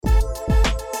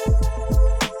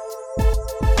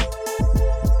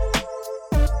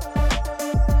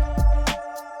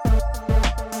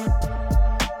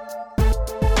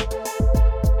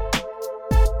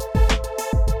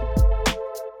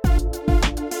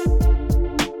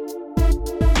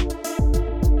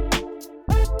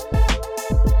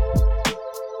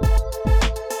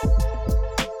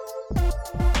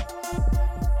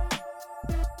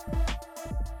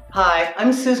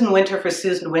I'm Susan Winter for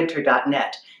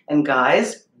SusanWinter.net. And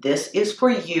guys, this is for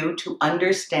you to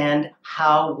understand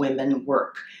how women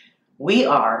work. We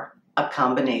are a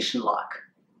combination lock.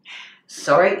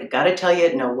 Sorry, gotta tell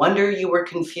you, no wonder you were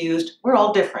confused. We're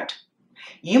all different.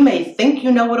 You may think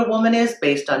you know what a woman is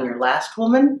based on your last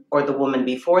woman, or the woman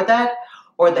before that,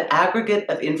 or the aggregate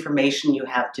of information you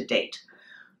have to date.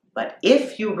 But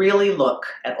if you really look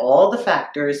at all the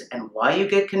factors and why you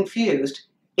get confused,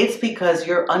 it's because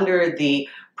you're under the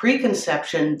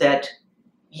preconception that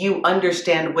you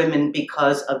understand women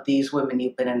because of these women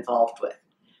you've been involved with.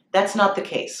 That's not the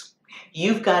case.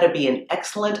 You've got to be an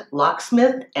excellent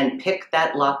locksmith and pick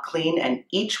that lock clean, and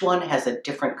each one has a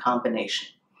different combination.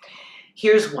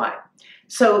 Here's why.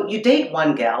 So you date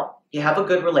one gal, you have a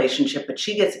good relationship, but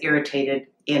she gets irritated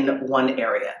in one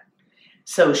area.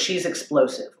 So she's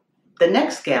explosive. The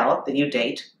next gal that you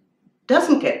date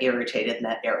doesn't get irritated in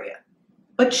that area,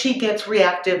 but she gets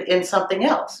reactive in something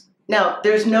else. Now,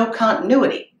 there's no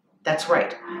continuity. That's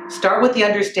right. Start with the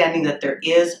understanding that there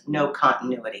is no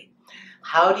continuity.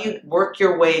 How do you work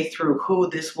your way through who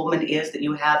this woman is that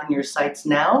you have in your sights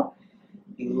now?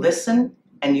 You listen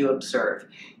and you observe.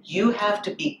 You have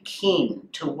to be keen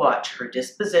to watch her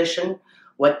disposition,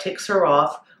 what ticks her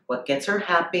off, what gets her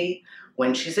happy,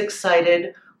 when she's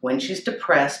excited, when she's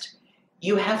depressed.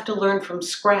 You have to learn from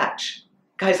scratch.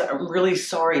 Guys, I'm really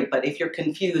sorry, but if you're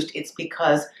confused, it's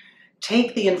because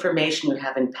take the information you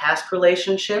have in past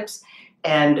relationships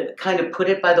and kind of put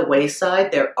it by the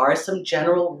wayside. There are some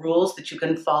general rules that you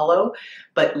can follow,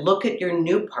 but look at your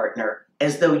new partner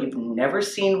as though you've never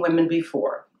seen women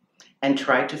before and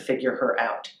try to figure her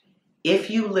out. If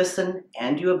you listen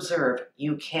and you observe,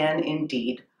 you can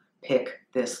indeed pick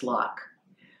this lock.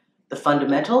 The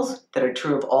fundamentals that are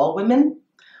true of all women: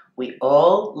 we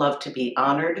all love to be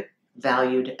honored,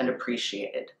 valued, and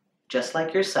appreciated, just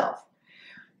like yourself.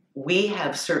 We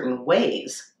have certain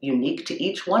ways unique to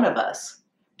each one of us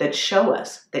that show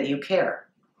us that you care.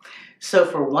 So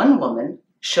for one woman,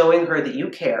 showing her that you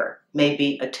care may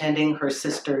be attending her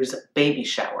sister's baby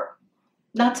shower.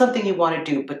 Not something you want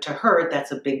to do, but to her,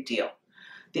 that's a big deal.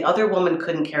 The other woman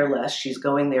couldn't care less. She's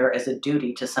going there as a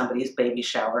duty to somebody's baby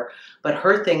shower, but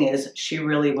her thing is she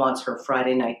really wants her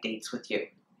Friday night dates with you.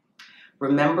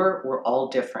 Remember, we're all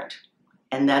different.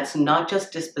 And that's not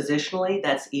just dispositionally,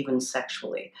 that's even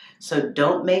sexually. So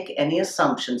don't make any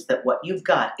assumptions that what you've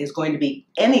got is going to be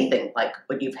anything like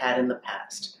what you've had in the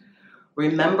past.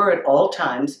 Remember at all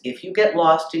times, if you get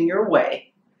lost in your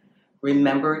way,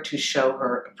 remember to show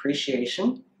her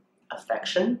appreciation,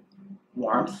 affection,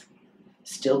 warmth,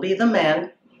 still be the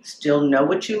man, still know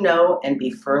what you know, and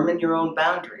be firm in your own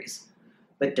boundaries.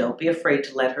 But don't be afraid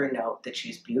to let her know that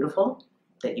she's beautiful,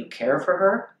 that you care for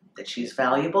her, that she's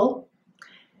valuable,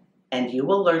 and you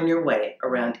will learn your way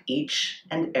around each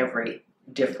and every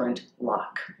different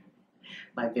lock.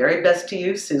 My very best to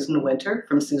you, Susan Winter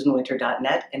from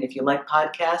SusanWinter.net. And if you like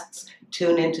podcasts,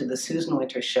 tune into The Susan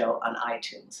Winter Show on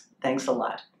iTunes. Thanks a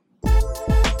lot.